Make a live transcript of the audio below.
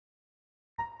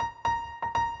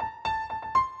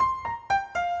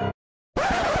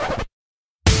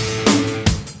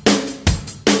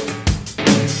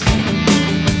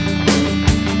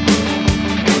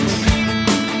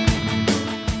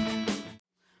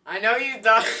I know you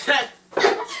thought that.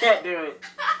 Can't do it.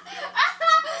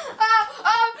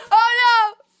 Oh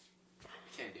no!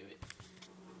 Can't do it.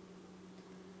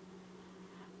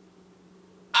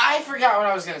 I forgot what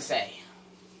I was gonna say.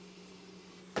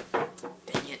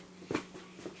 Dang it.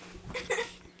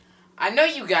 I know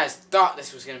you guys thought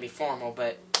this was gonna be formal,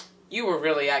 but you were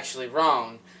really actually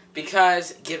wrong.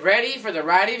 Because get ready for the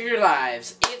ride of your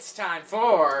lives. It's time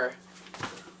for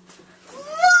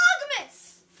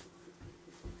VLOGMAS!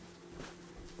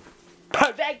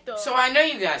 Perfecto! So I know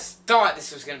you guys thought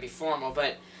this was going to be formal,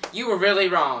 but you were really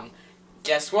wrong.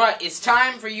 Guess what? It's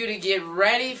time for you to get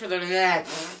ready for the...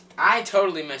 I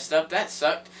totally messed up. That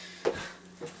sucked. That's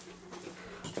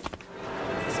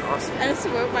awesome. I just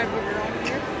wrote my booger on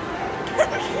here.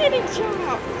 Kidding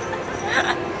job.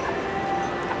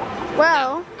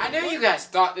 Well, I know you guys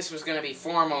thought this was going to be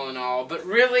formal and all, but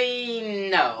really,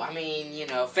 no. I mean, you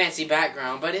know, fancy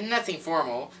background, but in nothing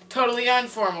formal. Totally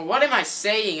informal. What am I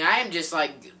saying? I am just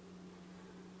like...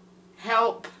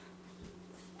 Help.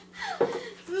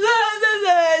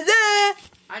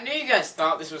 I knew you guys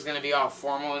thought this was going to be all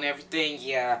formal and everything.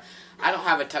 Yeah, I don't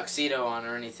have a tuxedo on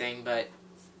or anything, but...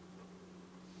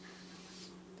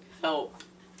 Help.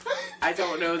 I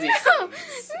don't know these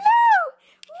things.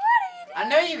 I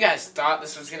know you guys thought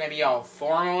this was going to be all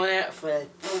formal in it, but...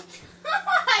 Oh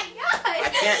my god! I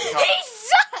can't talk. He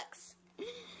sucks!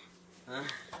 No,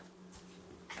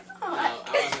 I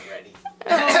wasn't ready.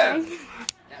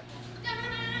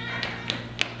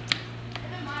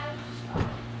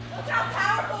 Look how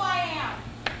powerful I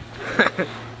am!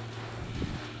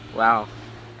 Wow.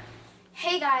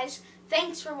 Hey guys,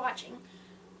 thanks for watching.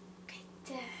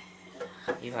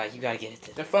 Eli, you gotta get it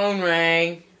to... The phone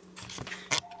rang.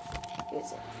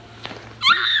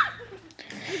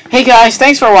 Hey guys,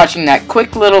 thanks for watching that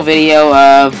quick little video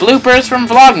of bloopers from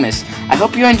Vlogmas. I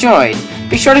hope you enjoyed.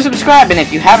 Be sure to subscribe, and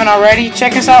if you haven't already,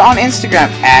 check us out on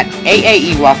Instagram at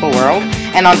AAEWaffleWorld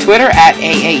and on Twitter at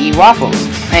AAEWaffles.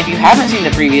 And if you haven't seen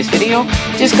the previous video,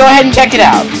 just go ahead and check it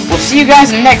out. We'll see you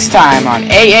guys next time on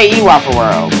AAE Waffle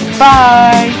World.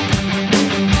 Bye!